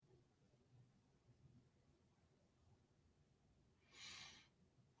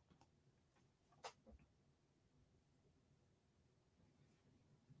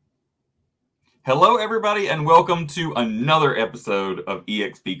Hello, everybody, and welcome to another episode of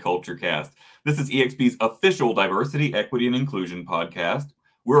EXP CultureCast. This is EXP's official diversity, equity, and inclusion podcast.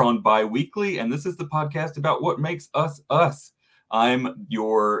 We're on bi-weekly, and this is the podcast about what makes us us. I'm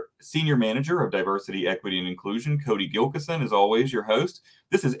your senior manager of diversity, equity, and inclusion, Cody Gilkison, as always, your host.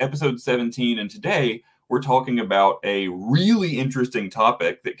 This is episode 17, and today we're talking about a really interesting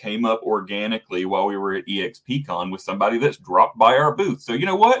topic that came up organically while we were at EXPCon with somebody that's dropped by our booth. So you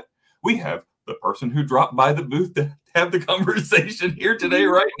know what? We have the person who dropped by the booth to have the conversation here today,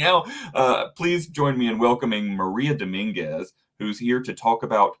 right now. Please join me in welcoming Maria Dominguez, who's here to talk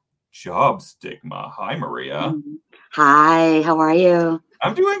about job stigma. Hi, Maria. Hi, how are you?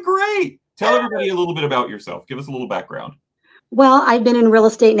 I'm doing great. Tell everybody a little bit about yourself. Give us a little background. Well, I've been in real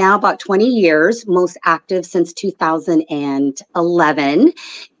estate now about 20 years, most active since 2011.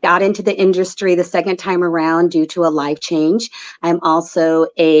 Got into the industry the second time around due to a life change. I'm also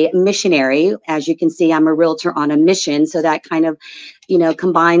a missionary. As you can see, I'm a realtor on a mission. So that kind of,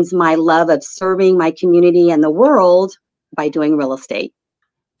 combines my love of serving my community and the world by doing real estate.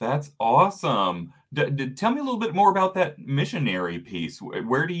 That's awesome. Tell me a little bit more about that missionary piece.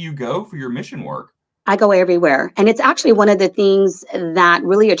 Where do you go for your mission work? I go everywhere. And it's actually one of the things that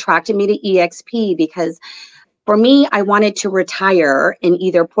really attracted me to EXP because for me, I wanted to retire in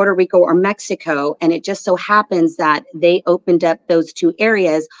either Puerto Rico or Mexico. And it just so happens that they opened up those two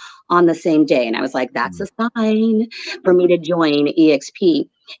areas on the same day. And I was like, that's a sign for me to join EXP.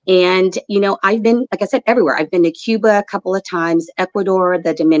 And, I've been, like I said, everywhere. I've been to Cuba a couple of times, Ecuador,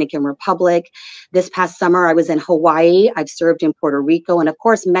 the Dominican Republic. This past summer, I was in Hawaii. I've served in Puerto Rico and, of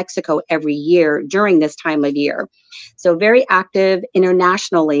course, Mexico every year during this time of year. So very active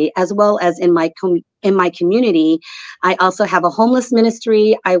internationally, as well as in my community. I also have a homeless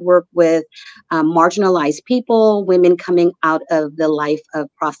ministry. I work with marginalized people, women coming out of the life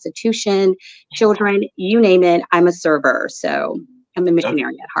of prostitution, children, you name it. I'm a server. So I'm a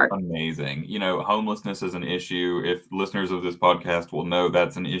missionary at heart. Amazing. Homelessness is an issue. If listeners of this podcast will know,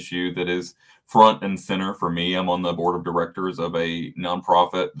 that's an issue that is front and center for me. I'm on the board of directors of a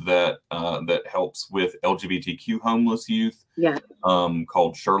nonprofit that helps with LGBTQ homeless youth. Yeah.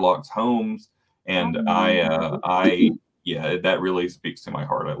 Called Sherlock's Homes, and that really speaks to my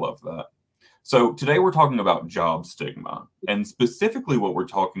heart. I love that. So today we're talking about job stigma, and specifically what we're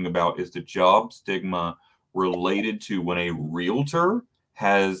talking about is the job stigma related to when a realtor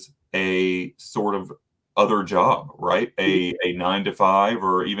has a sort of other job, right? A 9-to-5,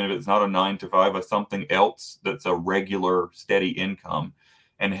 or even if it's not a 9-to-5, a something else that's a regular steady income,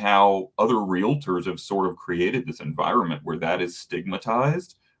 and how other realtors have sort of created this environment where that is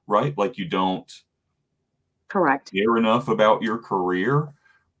stigmatized, right? Like you don't Correct. care enough about your career,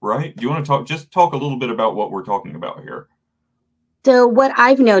 right? Do you want to talk a little bit about what we're talking about here? So what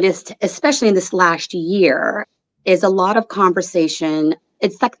I've noticed, especially in this last year, is a lot of conversation.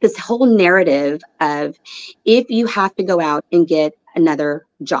 It's like this whole narrative of if you have to go out and get another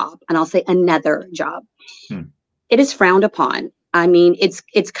job, and I'll say another job, it is frowned upon. I mean, it's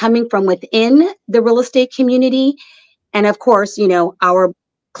coming from within the real estate community. And of course, our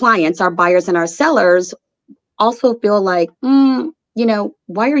clients, our buyers and our sellers also feel like,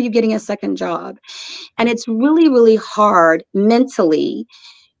 why are you getting a second job? And it's really, really hard mentally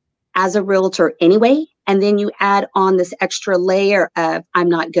as a realtor anyway. And then you add on this extra layer of I'm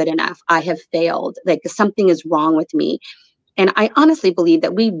not good enough. I have failed. Like something is wrong with me. And I honestly believe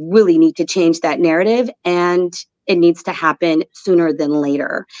that we really need to change that narrative, and it needs to happen sooner than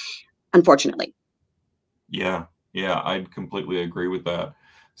later, unfortunately. Yeah, I completely agree with that.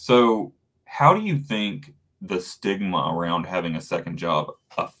 So how do you think the stigma around having a second job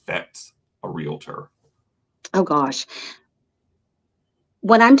affects a realtor? Oh, gosh.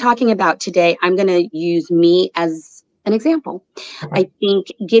 What I'm talking about today, I'm going to use me as an example. Okay. I think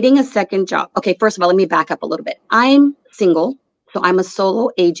getting a second job. Okay, first of all, let me back up a little bit. I'm single, so I'm a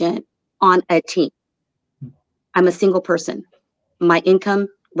solo agent on a team. I'm a single person. My income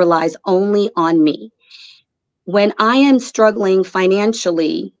relies only on me. When I am struggling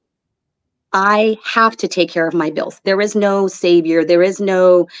financially, I have to take care of my bills. There is no savior. There is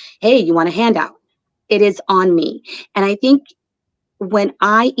no, hey, you want a handout? It is on me. And I think when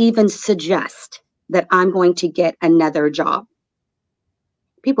I even suggest that I'm going to get another job,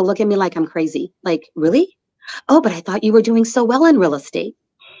 people look at me like I'm crazy. Like, really? Oh, but I thought you were doing so well in real estate.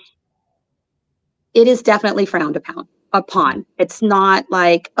 It is definitely frowned upon. It's not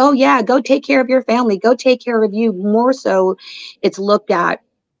like, oh yeah, go take care of your family, go take care of you. More so, it's looked at,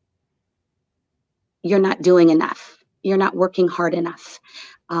 you're not doing enough. You're not working hard enough.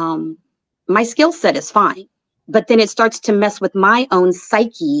 My skill set is fine, but then it starts to mess with my own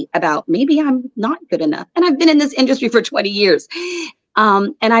psyche about maybe I'm not good enough. And I've been in this industry for 20 years.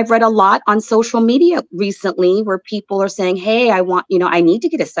 And I've read a lot on social media recently where people are saying, hey, I need to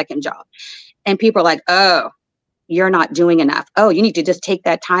get a second job. And people are like, oh, you're not doing enough. Oh, you need to just take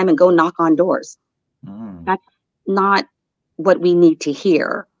that time and go knock on doors. That's not what we need to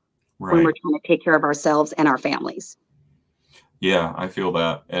hear when we're trying to take care of ourselves and our families. Yeah, I feel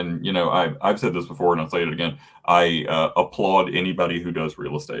that. And, I've said this before and I'll say it again. I applaud anybody who does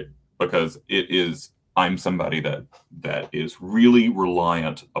real estate because I'm somebody that is really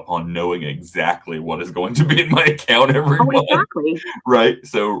reliant upon knowing exactly what is going to be in my account every month. Exactly. Right.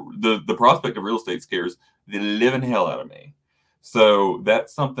 So the prospect of real estate scares the living hell out of me. So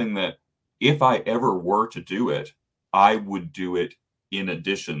that's something that if I ever were to do it, I would do it in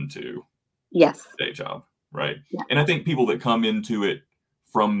addition to a day job. Right. Yes. And I think people that come into it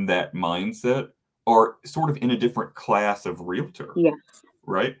from that mindset are sort of in a different class of realtor. Yes.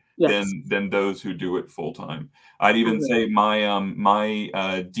 Right. Yes. Than those who do it full time. I'd even say my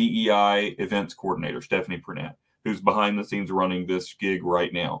DEI events coordinator, Stephanie Purnett, who's behind the scenes running this gig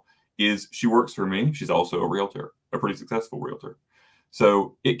right now, she works for me. She's also a realtor, a pretty successful realtor.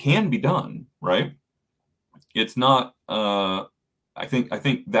 So it can be done, right? It's not. I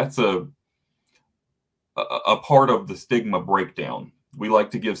think that's a part of the stigma breakdown. We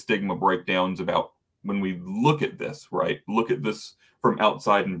like to give stigma breakdowns about when we look at this, right? Look at this from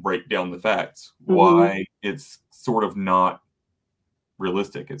outside and break down the facts, why it's sort of not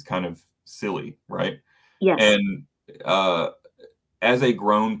realistic. It's kind of silly, right? Yes. And as a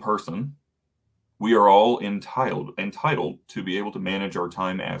grown person, we are all entitled to be able to manage our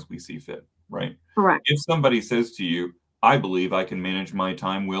time as we see fit, right? Correct. If somebody says to you, I believe I can manage my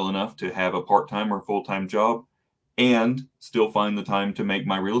time well enough to have a part-time or full-time job and still find the time to make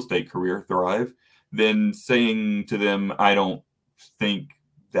my real estate career thrive, then saying to them, I don't think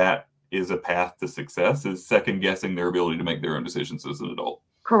that is a path to success is second guessing their ability to make their own decisions as an adult.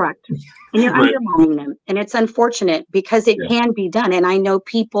 Correct. And you're undermining them. And it's unfortunate because it can be done. And I know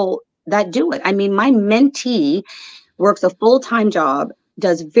people that do it. I mean, my mentee works a full-time job,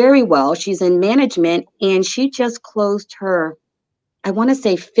 does very well. She's in management and she just closed her, I want to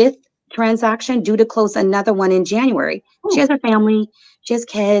say 5th transaction, due to close another one in January. She has a family, she has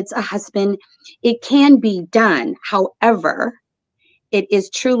kids, a husband. It can be done. However, it is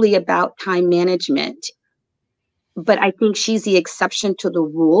truly about time management. But I think she's the exception to the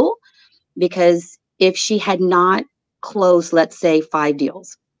rule because if she had not closed, let's say 5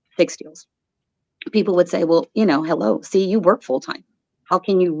 deals, 6 deals, people would say, well, hello, see, you work full time. How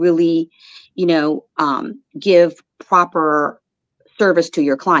can you really, give proper service to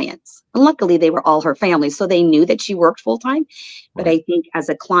your clients? And luckily, they were all her family, so they knew that she worked full time. But I think as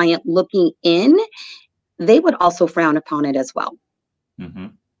a client looking in, they would also frown upon it as well. Mm-hmm.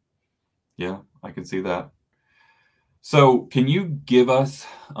 Yeah, I can see that. So can you give us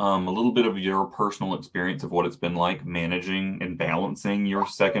a little bit of your personal experience of what it's been like managing and balancing your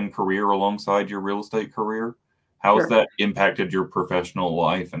second career alongside your real estate career? How has that impacted your professional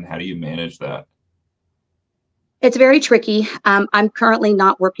life and how do you manage that? It's very tricky. I'm currently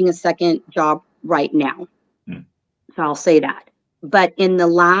not working a second job right now. So I'll say that. But in the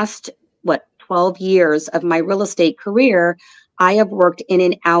last, 12 years of my real estate career, I have worked in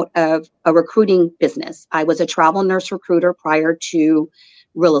and out of a recruiting business. I was a travel nurse recruiter prior to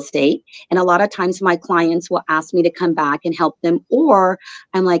real estate. And a lot of times my clients will ask me to come back and help them. Or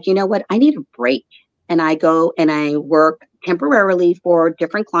I'm like, you know what? I need a break. And I go and I work temporarily for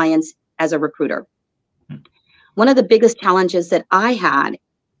different clients as a recruiter. One of the biggest challenges that I had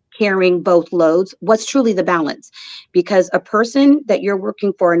carrying both loads was truly the balance, because a person that you're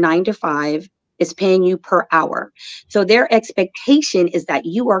working for a 9 to 5 is paying you per hour. So their expectation is that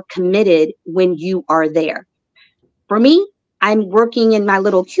you are committed when you are there. For me, I'm working in my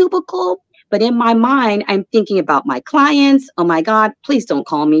little cubicle, but in my mind, I'm thinking about my clients. Oh my God, please don't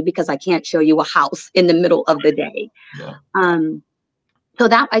call me because I can't show you a house in the middle of the day. Yeah. So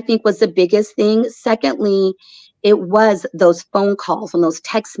that I think was the biggest thing. Secondly, it was those phone calls and those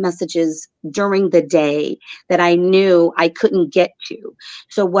text messages during the day that I knew I couldn't get to.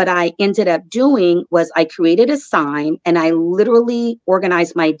 So what I ended up doing was I created a sign and I literally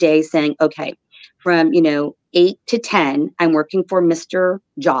organized my day saying, okay, from 8 to 10, I'm working for Mr.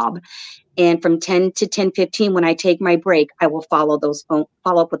 Job. And from 10 to 10:15, when I take my break, I will follow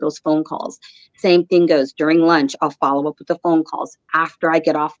up with those phone calls. Same thing goes during lunch. I'll follow up with the phone calls. After I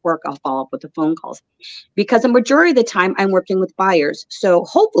get off work, I'll follow up with the phone calls. Because the majority of the time I'm working with buyers. So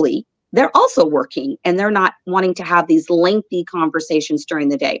hopefully they're also working and they're not wanting to have these lengthy conversations during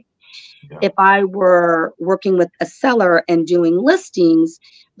the day. Yeah. If I were working with a seller and doing listings,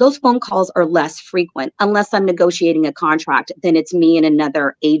 those phone calls are less frequent. Unless I'm negotiating a contract, then it's me and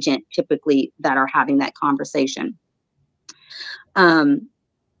another agent typically that are having that conversation.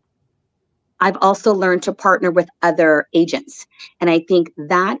 I've also learned to partner with other agents. And I think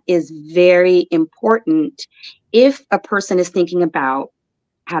that is very important if a person is thinking about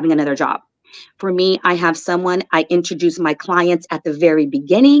having another job. For me, I have someone, I introduce my clients at the very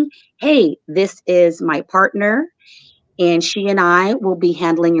beginning. Hey, this is my partner, and she and I will be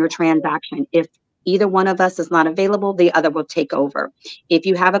handling your transaction. If either one of us is not available, the other will take over. If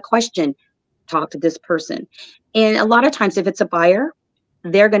you have a question, talk to this person. And a lot of times, if it's a buyer,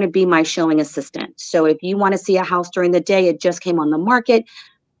 they're going to be my showing assistant. So if you want to see a house during the day, it just came on the market,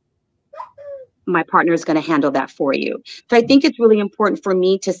 my partner is going to handle that for you. So I think it's really important for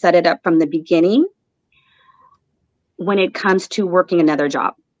me to set it up from the beginning when it comes to working another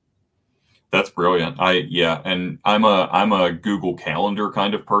job. That's brilliant. And I'm a Google Calendar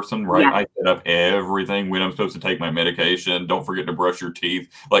kind of person, right? Yeah. I set up everything when I'm supposed to take my medication. Don't forget to brush your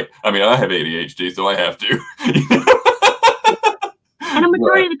teeth. I have ADHD, so I have to. And a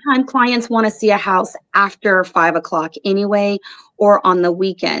majority of the time, clients want to see a house after 5 o'clock anyway, or on the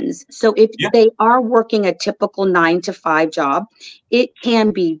weekends. So if they are working a typical 9 to 5 job, it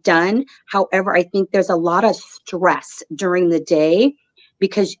can be done. However, I think there's a lot of stress during the day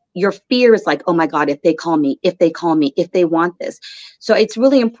because your fear is like, oh my God, if they call me, if they want this. So it's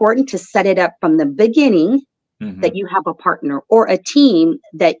really important to set it up from the beginning that you have a partner or a team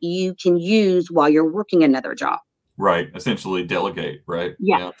that you can use while you're working another job. Right. Essentially delegate, right?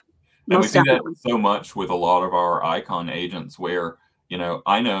 Yeah. And we see that so much with a lot of our icon agents where,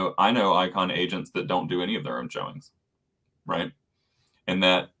 I know icon agents that don't do any of their own showings, right? And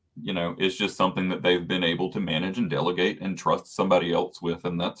that, it's just something that they've been able to manage and delegate and trust somebody else with.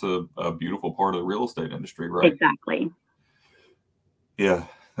 And that's a beautiful part of the real estate industry, right? Exactly. Yeah,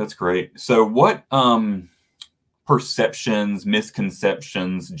 that's great. So what perceptions,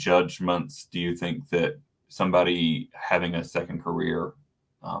 misconceptions, judgments do you think that somebody having a second career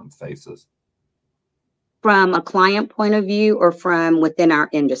faces? From a client point of view or from within our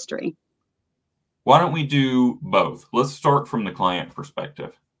industry? Why don't we do both? Let's start from the client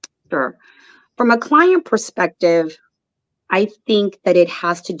perspective. Sure. From a client perspective, I think that it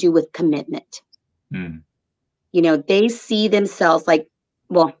has to do with commitment. They see themselves like,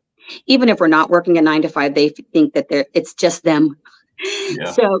 well, even if we're not working a 9 to 5, they think that it's just them.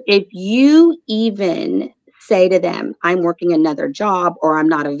 Yeah. So if you even say to them, I'm working another job or I'm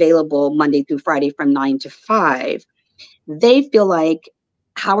not available Monday through Friday from 9 to 5, they feel like,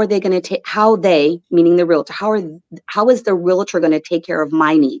 how are they going to take, meaning the realtor, how is the realtor going to take care of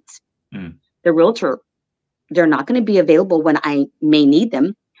my needs? The realtor, they're not going to be available when I may need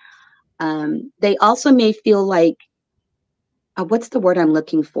them. They also may feel like, what's the word I'm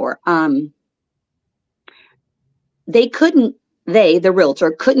looking for? The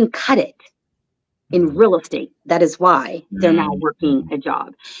realtor couldn't cut it in real estate. That is why they're now working a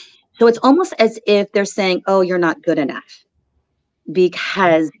job. So it's almost as if they're saying, oh, you're not good enough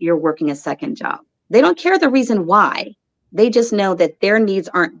because you're working a second job. They don't care the reason why. They just know that their needs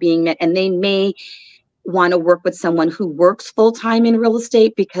aren't being met, and they may want to work with someone who works full-time in real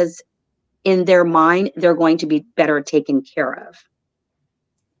estate because in their mind, they're going to be better taken care of.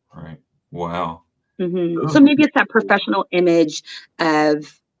 Right. Wow. So maybe it's that professional image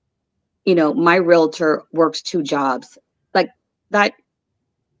of, my realtor works 2 jobs. Like that,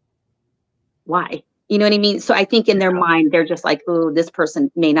 why? You know what I mean? So I think in their mind, they're just like, oh, this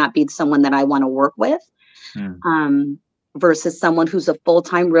person may not be someone that I want to work with. Versus someone who's a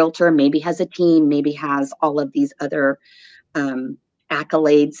full-time realtor, maybe has a team, maybe has all of these other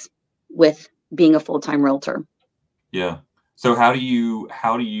accolades with being a full-time realtor. Yeah. So how do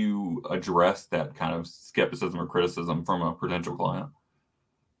you address that kind of skepticism or criticism from a potential client?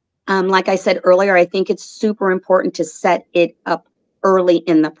 Like I said earlier, I think it's super important to set it up early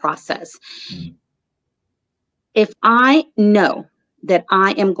in the process. If I know that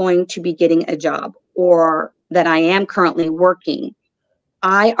I am going to be getting a job or that I am currently working,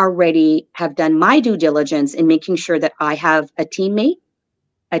 I already have done my due diligence in making sure that I have a teammate,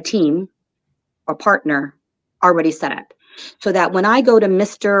 a team, or partner already set up. So that when I go to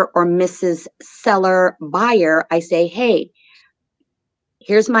Mr. or Mrs. Seller Buyer, I say, hey,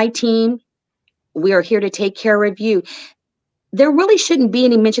 here's my team. We are here to take care of you. There really shouldn't be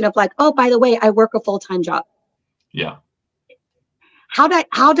any mention of like, oh, by the way, I work a full-time job. Yeah. How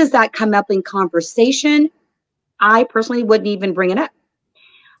does that come up in conversation? I personally wouldn't even bring it up.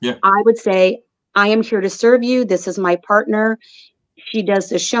 Yeah. I would say, I am here to serve you. This is my partner. She does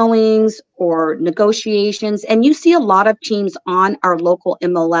the showings or negotiations. And you see a lot of teams on our local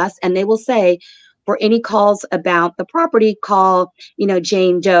MLS, and they will say, for any calls about the property, call,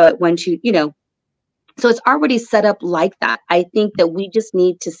 Jane Doe at 12, So it's already set up like that. I think that we just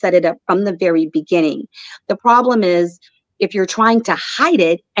need to set it up from the very beginning. The problem is if you're trying to hide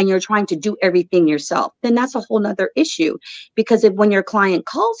it and you're trying to do everything yourself, then that's a whole nother issue. Because if when your client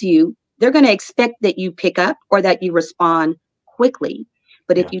calls you, they're going to expect that you pick up or that you respond quickly.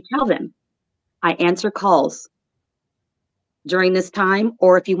 But if Yeah. you tell them, I answer calls during this time,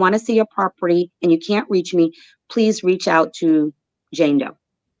 or if you want to see a property and you can't reach me, please reach out to Jane Doe.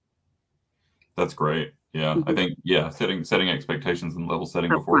 That's great. Yeah. Mm-hmm. I think, setting expectations and level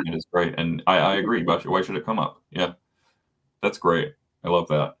setting Up front. beforehand is great. And I agree. Why should it come up? Yeah. That's great. I love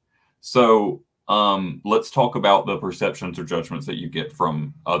that. So let's talk about the perceptions or judgments that you get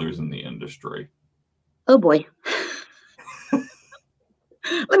from others in the industry. Oh boy.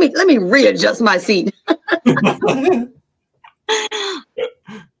 Let me readjust my seat.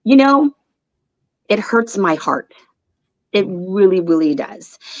 It hurts my heart. It really, really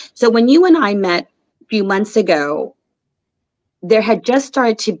does. So when you and I met a few months ago, there had just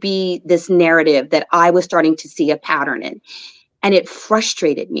started to be this narrative that I was starting to see a pattern in, and it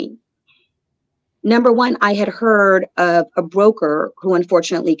frustrated me. Number one, I had heard of a broker who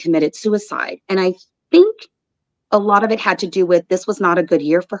unfortunately committed suicide. And I think a lot of it had to do with this was not a good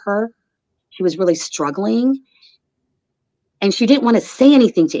year for her. She was really struggling. And she didn't want to say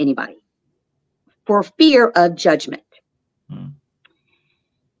anything to anybody for fear of judgment.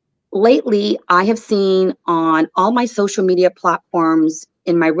 Lately, I have seen on all my social media platforms,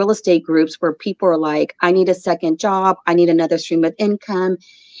 in my real estate groups, where people are like, I need a second job. I need another stream of income.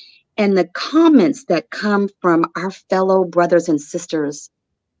 And the comments that come from our fellow brothers and sisters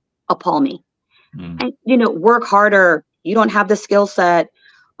appall me. And, work harder. You don't have the skill set.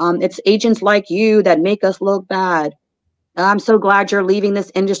 It's agents like you that make us look bad. I'm so glad you're leaving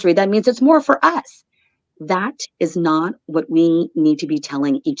this industry. That means it's more for us. That is not what we need to be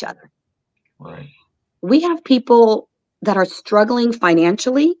telling each other. Right. We have people that are struggling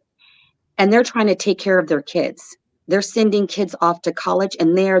financially, and they're trying to take care of their kids. They're sending kids off to college,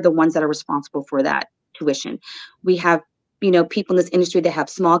 and they're the ones that are responsible for that tuition. We have, people in this industry that have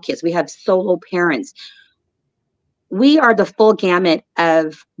small kids. We have solo parents. We are the full gamut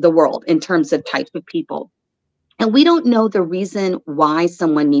of the world in terms of types of people. And we don't know the reason why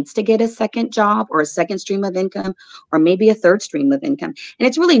someone needs to get a second job or a second stream of income, or maybe a third stream of income. And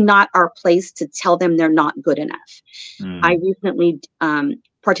it's really not our place to tell them they're not good enough. I recently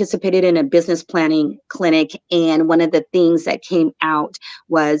participated in a business planning clinic, and one of the things that came out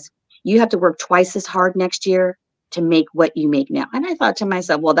was you have to work twice as hard next year to make what you make now. And I thought to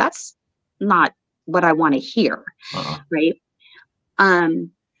myself, well, that's not what I want to hear, right?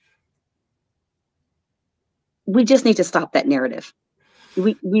 We just need to stop that narrative.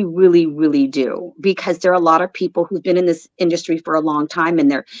 We really, really do, because there are a lot of people who've been in this industry for a long time,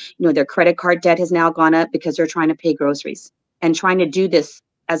 and their credit card debt has now gone up because they're trying to pay groceries and trying to do this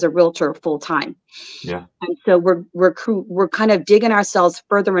as a realtor full time. Yeah. And so we're kind of digging ourselves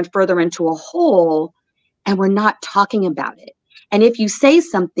further and further into a hole, and we're not talking about it. And if you say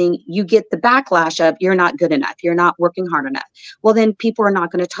something, you get the backlash of you're not good enough, you're not working hard enough. Well, then people are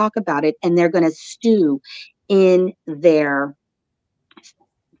not going to talk about it, and they're going to stew in their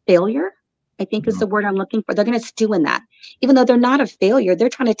failure, I think is the word I'm looking for. They're going to stew in that. Even though they're not a failure, they're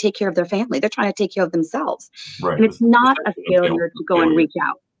trying to take care of their family. They're trying to take care of themselves. Right. And it's not a failure to go and reach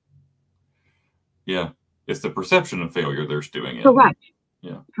out. Yeah. It's the perception of failure they're stewing in. Correct.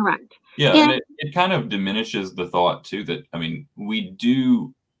 Yeah. Correct. Yeah. And it kind of diminishes the thought too that, we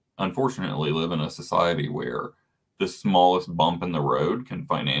do unfortunately live in a society where the smallest bump in the road can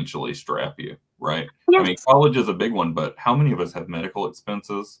financially strap you, right? Yes. College is a big one, but how many of us have medical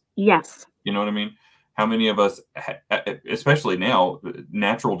expenses? Yes. You know what I mean? How many of us, especially now,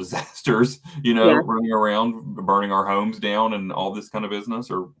 natural disasters, running around, burning our homes down and all this kind of business,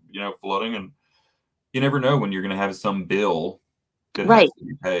 or, flooding. And you never know when you're going to have some bill that has to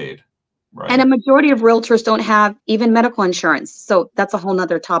be paid. Right. And a majority of realtors don't have even medical insurance. So that's a whole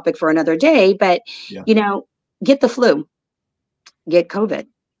nother topic for another day. But, get the flu, get COVID,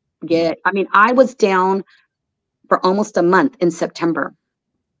 I was down for almost a month in September.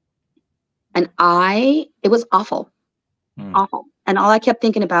 And it was awful, awful. And all I kept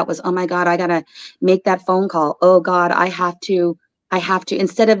thinking about was, oh my God, I got to make that phone call. Oh God, I have to,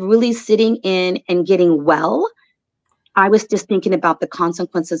 instead of really sitting in and getting well, I was just thinking about the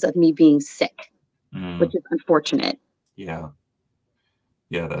consequences of me being sick, which is unfortunate. Yeah.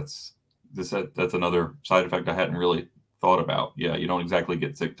 Yeah. That's another side effect I hadn't really thought about. Yeah, you don't exactly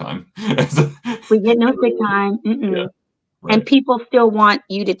get sick time. We get no sick time. Yeah, And right. people still want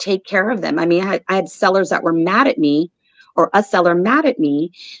you to take care of them. I mean, I had sellers that were mad at me, or a seller mad at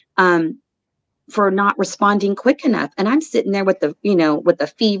me, um, for not responding quick enough. And I'm sitting there with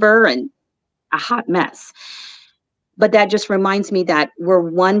the fever and a hot mess. But that just reminds me that we're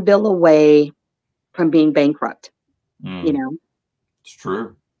one bill away from being bankrupt, you Mm, know? it's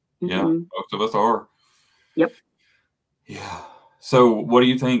true. Yeah, Hmm. most of us are. Yep. Yeah. So what do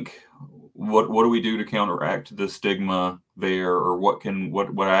you think? What do we do to counteract the stigma there, or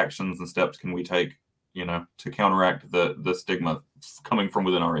what actions and steps can we take, to counteract the stigma coming from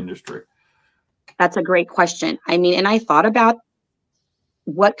within our industry? That's a great question. I mean, and I thought about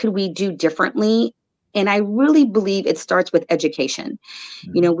what could we do differently? And I really believe it starts with education.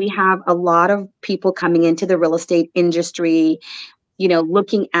 Mhm. We have a lot of people coming into the real estate industry,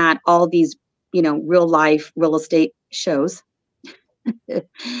 looking at all these, real life real estate shows.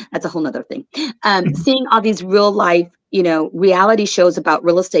 That's a whole nother thing. Seeing all these real life, reality shows about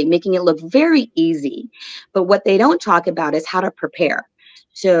real estate, making it look very easy. But what they don't talk about is how to prepare.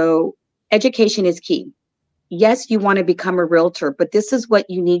 So education is key. Yes, you want to become a realtor, but this is what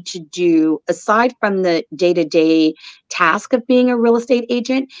you need to do aside from the day-to-day task of being a real estate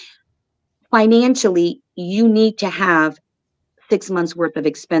agent. Financially, you need to have 6 months worth of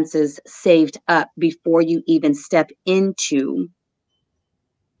expenses saved up before you even step into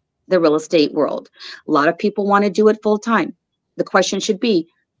the real estate world. A lot of people want to do it full time. The question should be,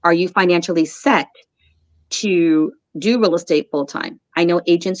 are you financially set to do real estate full time? I know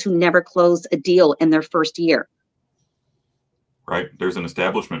agents who never closed a deal in their first year. Right. There's an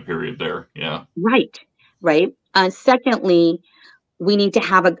establishment period there. Yeah. Right, right. Secondly, we need to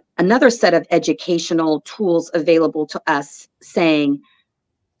have another set of educational tools available to us saying,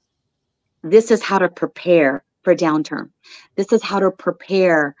 this is how to prepare for downturn. This is how to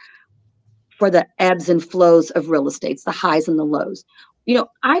prepare for the ebbs and flows of real estate, the highs and the lows.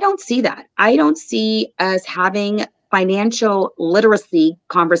 I don't see that. I don't see us having financial literacy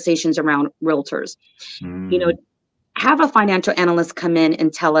conversations around realtors. You know, Mm, have a financial analyst come in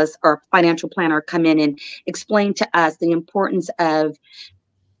and tell us, or financial planner come in and explain to us the importance of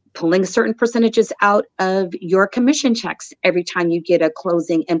pulling certain percentages out of your commission checks every time you get a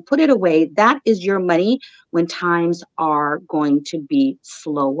closing and put it away. That is your money when times are going to be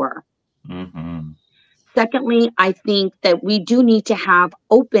slower. hmm Secondly, I think that we do need to have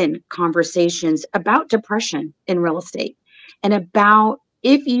open conversations about depression in real estate and about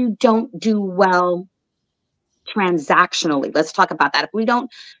if you don't do well transactionally. Let's talk about that. If we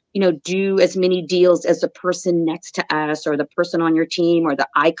don't, do as many deals as the person next to us or the person on your team or the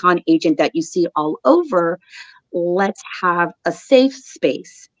icon agent that you see all over, let's have a safe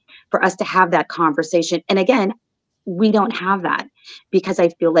space for us to have that conversation. And again, we don't have that because I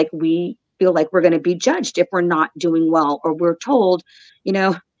feel like we feel like we're going to be judged if we're not doing well, or we're told, you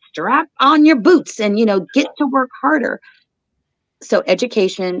know, strap on your boots and, get to work harder. So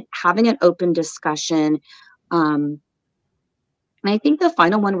education, having an open discussion, um, and I think the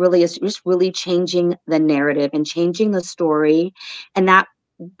final one really is just really changing the narrative and changing the story. And that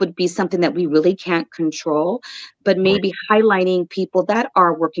would be something that we really can't control, but Right. maybe highlighting people that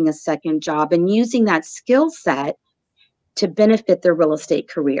are working a second job and using that skill set to benefit their real estate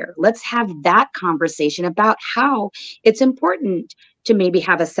career. Let's have that conversation about how it's important to maybe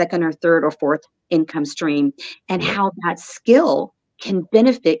have a second or third or fourth income stream and Right. how that skill can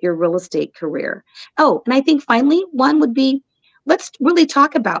benefit your real estate career. Oh, and I think finally, one would be, let's really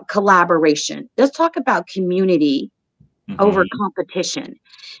talk about collaboration. Let's talk about community over hmm competition,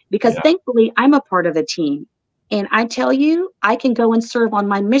 because Yeah. thankfully I'm a part of a team. And I tell you, I can go and serve on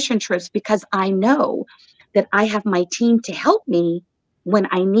my mission trips because I know that I have my team to help me when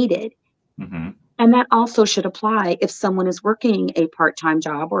I need it. hmm And that also should apply if someone is working a part-time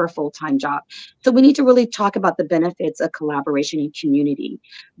job or a full-time job. So we need to really talk about the benefits of collaboration and community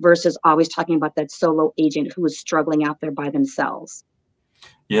versus always talking about that solo agent who is struggling out there by themselves.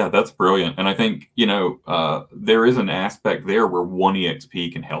 Yeah, that's brilliant. And I think, there is an aspect there where one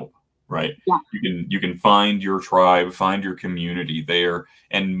EXP can help, right? Yeah. You can find your tribe, find your community there.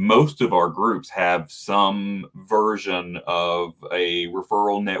 And most of our groups have some version of a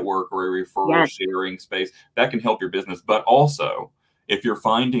referral network or a referral Yes. sharing space that can help your business. But also, if you're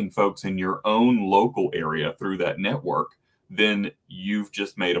finding folks in your own local area through that network, then you've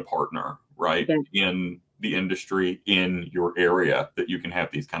just made a partner, right? Yes. In the industry in your area that you can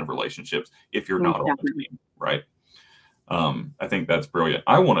have these kind of relationships if you're Most not on the definitely. team, right? I think that's brilliant.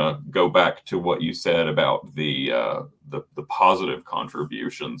 I want to go back to what you said about the positive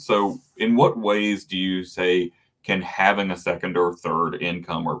contribution. So, in what ways do you say can having a second or third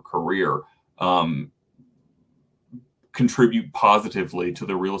income or career contribute positively to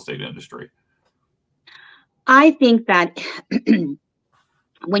the real estate industry? I think that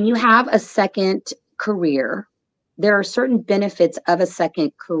when you have a second career, there are certain benefits of a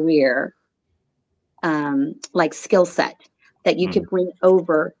second career, like skill set that you could bring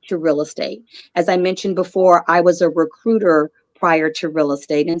over to real estate. As I mentioned before, I was a recruiter prior to real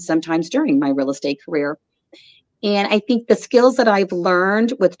estate and sometimes during my real estate career. And I think the skills that I've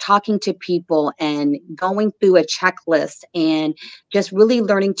learned with talking to people and going through a checklist and just really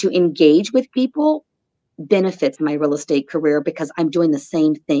learning to engage with people benefits my real estate career because I'm doing the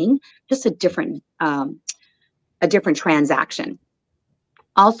same thing, just a different transaction.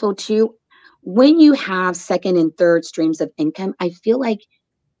 Also, too, when you have second and third streams of income, I feel like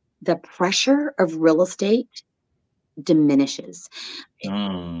the pressure of real estate diminishes.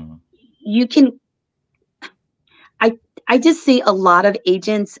 You can, I just see a lot of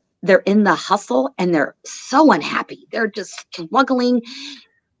agents, they're in the hustle and they're so unhappy. They're just struggling.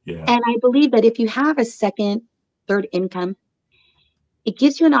 Yeah. And I believe that if you have a second, third income, it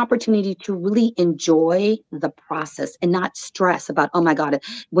gives you an opportunity to really enjoy the process and not stress about, oh my God,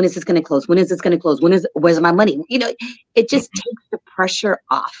 when is this going to close? When is this going to close? Where's my money? It just takes the pressure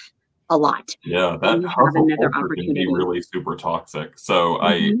off a lot. Yeah, When that you have hustle another culture can be opportunity. really super toxic. So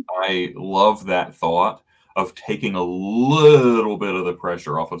Mhm. I love that thought of taking a little bit of the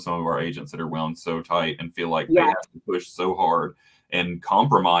pressure off of some of our agents that are wound so tight and feel like they Yes, have to push so hard and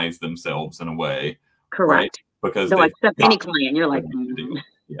compromise themselves in a way, right? correct. Because They'll they've accept got any client. You're to like, make the mm. deal.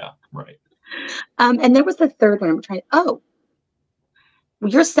 Yeah, right. And there was the third one. I'm trying. Oh,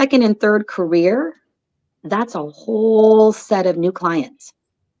 your second and third career, that's a whole set of new clients.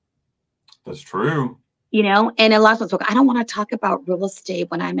 That's true. And a lot of folks go, I don't want to talk about real estate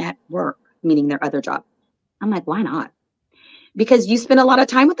when I'm at work, meaning their other job. I'm like, why not? Because you spend a lot of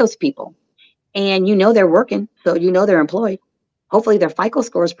time with those people and they're working, so they're employed. Hopefully their FICO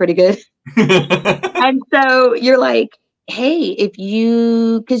score is pretty good. And so you're like, hey,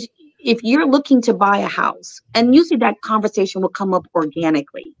 because if you're looking to buy a house, and usually that conversation will come up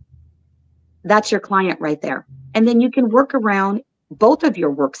organically, that's your client right there. And then you can work around both of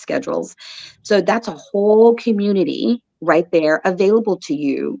your work schedules. So that's a whole community right there available to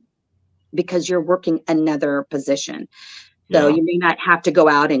you because you're working another position. So Yeah. you may not have to go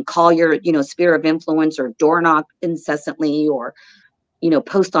out and call your, sphere of influence or door knock incessantly or,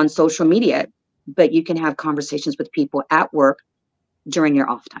 post on social media, but you can have conversations with people at work during your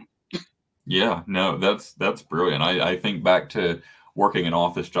off time. Yeah, no, that's brilliant. I think back to working an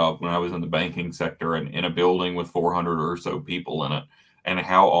office job when I was in the banking sector and in a building with 400 or so people in it, and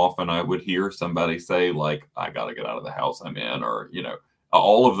how often I would hear somebody say like, "I got to get out of the house I'm in," or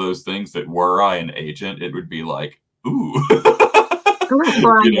all of those things that were I an agent, it would be like, "Ooh," Correct.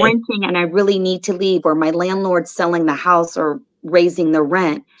 Or you I'm know. renting and I really need to leave, or my landlord's selling the house or raising the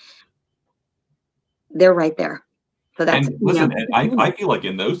rent. They're right there. So that's, And listen, that's and a I community. feel like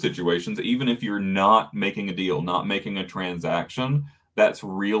in those situations, even if you're not making a deal, not making a transaction, that's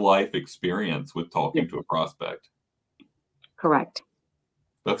real life experience with Yeah, talking to a prospect. correct.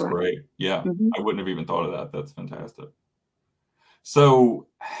 That's Correct. great. Yeah, Hmm. I wouldn't have even thought of that. That's fantastic. So,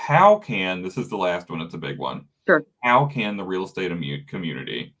 how can this is the last one, it's a big one. Sure. How can the real estate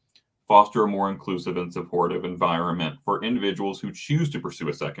community foster a more inclusive and supportive environment for individuals who choose to pursue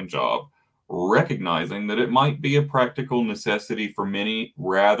a second job, recognizing that it might be a practical necessity for many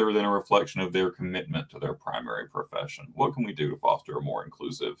rather than a reflection of their commitment to their primary profession? What can we do to foster a more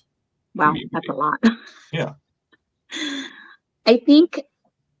inclusive Wow, that's a community? lot. Yeah. I think,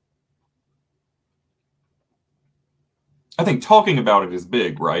 I think talking about it is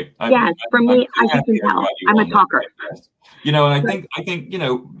big, right? yes, for I'm me, so as you happy can I've tell, got you I'm a on the talker. podcast. And I But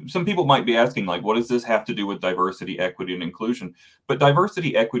think, some people might be asking, like, what does this have to do with diversity, equity, and inclusion? But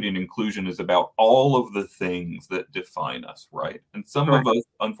diversity, equity, and inclusion is about all of the things that define us, right? And some of correct. us,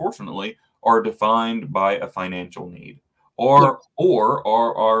 unfortunately, are defined by a financial need, Yes. or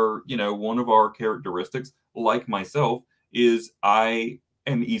are one of our characteristics, like myself, is I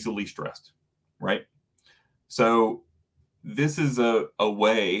am easily stressed, right? So this is a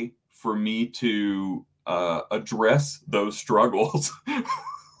way for me to address those struggles,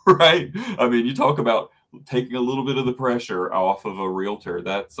 right? I mean, you talk about taking a little bit of the pressure off of a realtor.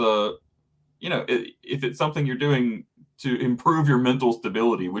 That's if it's something you're doing to improve your mental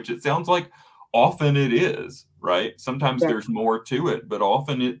stability, which it sounds like often it is, right? Sometimes Yes. there's more to it, but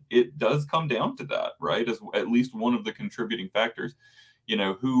often it does come down to that, right? As at least one of the contributing factors.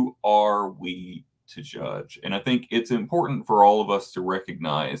 Who are we to judge. And I think it's important for all of us to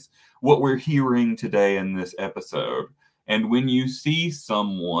recognize what we're hearing today in this episode. And when you see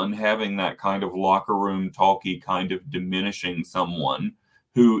someone having that kind of locker room talky, kind of diminishing someone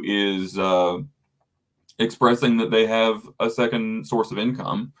who is expressing that they have a second source of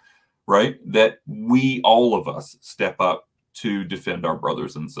income, right? That we, all of us, step up to defend our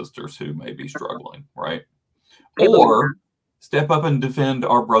brothers and sisters who may be struggling, right? Or step up and defend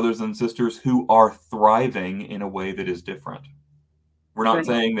our brothers and sisters who are thriving in a way that is different. We're not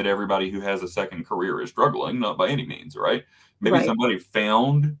saying that everybody who has a second career is struggling, not by any means, right? Maybe somebody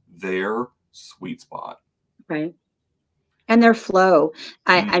found their sweet spot. Right. And their flow.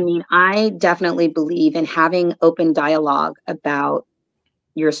 I mean, I definitely believe in having open dialogue about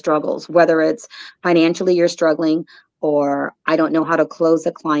your struggles, whether it's financially you're struggling, or I don't know how to close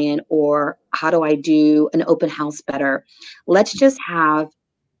a client, or how do I do an open house better? Let's just have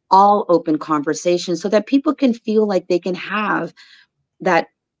all open conversations so that people can feel like they can have that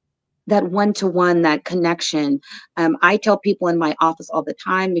one-to-one, that connection. I tell people in my office all the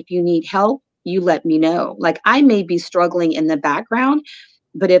time, if you need help, you let me know. Like, I may be struggling in the background,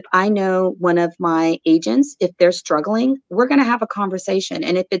 but if I know one of my agents, if they're struggling, we're going to have a conversation.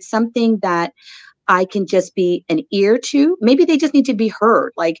 And if it's something that I can just be an ear to, maybe they just need to be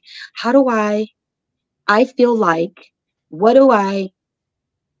heard. Like, how do I feel like,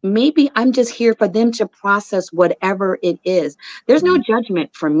 maybe I'm just here for them to process whatever it is. There's no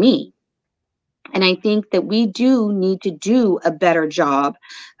judgment from me. And I think that we do need to do a better job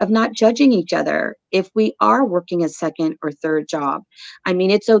of not judging each other if we are working a second or third job. I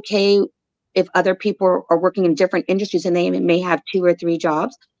mean, it's okay if other people are working in different industries and they may have 2 or 3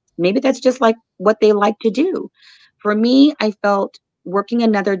 jobs. Maybe that's just like what they like to do. For me, I felt working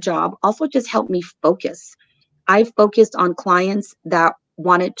another job also just helped me focus. I focused on clients that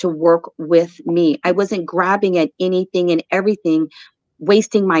wanted to work with me. I wasn't grabbing at anything and everything,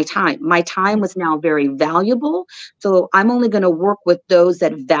 wasting my time. My time was now very valuable. So I'm only going to work with those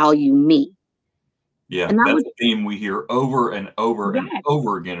that value me. Yeah, and that's a theme we hear over and over and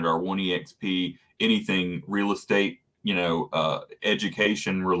over again at our 1EXP, anything real estate,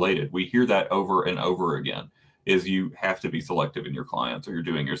 education related. We hear that over and over again, is you have to be selective in your clients or you're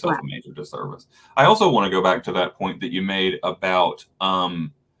doing yourself a major disservice. I also want to go back to that point that you made about,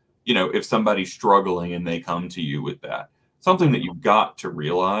 if somebody's struggling and they come to you with that. Something that you've got to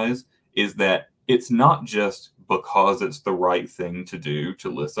realize is that it's not just because it's the right thing to do to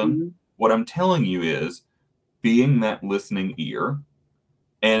listen. Mm-hmm. What I'm telling you is being that listening ear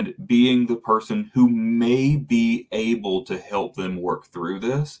and being the person who may be able to help them work through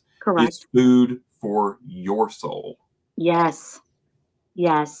this is food for your soul. Yes.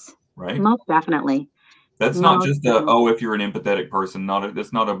 Yes. Right? Most definitely. That's not just if you're an empathetic person,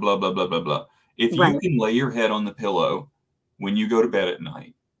 that's not a blah, blah, blah, blah, blah. If you can lay your head on the pillow when you go to bed at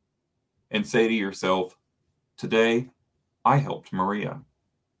night and say to yourself, today, I helped Maria.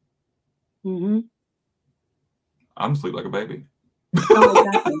 Mm-hmm. I'm asleep like a baby. Oh,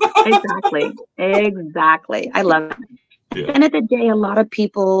 exactly. I love it. Yeah. At the end of the day, a lot of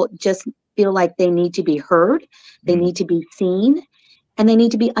people just feel like they need to be heard, they need to be seen, and they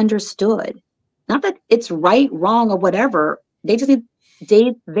need to be understood. Not that it's right, wrong, or whatever. They just need,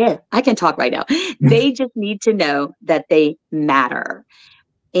 I can talk right now. They just need to know that they matter.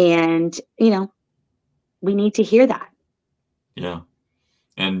 And, we need to hear that. Yeah.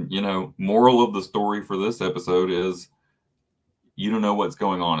 And, moral of the story for this episode is you don't know what's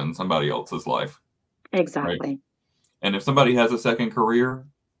going on in somebody else's life. Exactly. Right? And if somebody has a second career,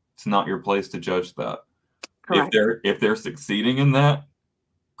 it's not your place to judge that. Correct. If they're succeeding in that,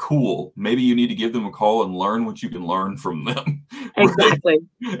 cool. Maybe you need to give them a call and learn what you can learn from them. Exactly.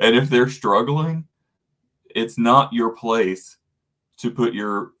 Right? And if they're struggling, it's not your place to put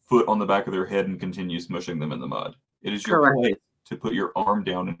your foot on the back of their head and continue smushing them in the mud. It is your place to put your arm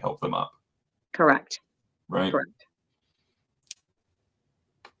down and help them up. Correct. Right? Correct.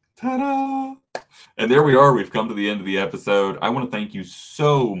 Ta-da! And there we are. We've come to the end of the episode. I want to thank you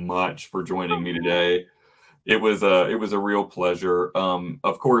so much for joining me today. It was a real pleasure.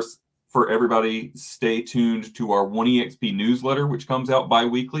 Of course, for everybody, stay tuned to our 1EXP newsletter, which comes out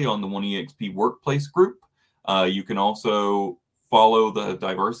bi-weekly on the 1EXP Workplace group. You can also follow the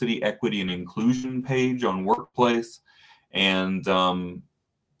Diversity, Equity, and Inclusion page on Workplace. And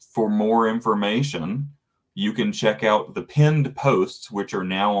for more information, you can check out the pinned posts, which are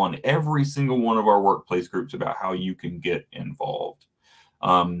now on every single one of our workplace groups about how you can get involved.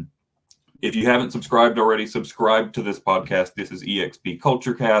 If you haven't subscribed already, subscribe to this podcast. This is EXP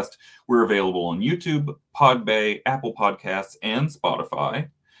CultureCast. We're available on YouTube, Podbay, Apple Podcasts, and Spotify.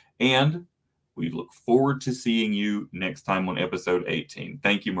 And We look forward to seeing you next time on episode 18.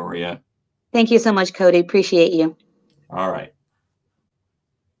 Thank you, Maria. Thank you so much, Cody. Appreciate you. All right.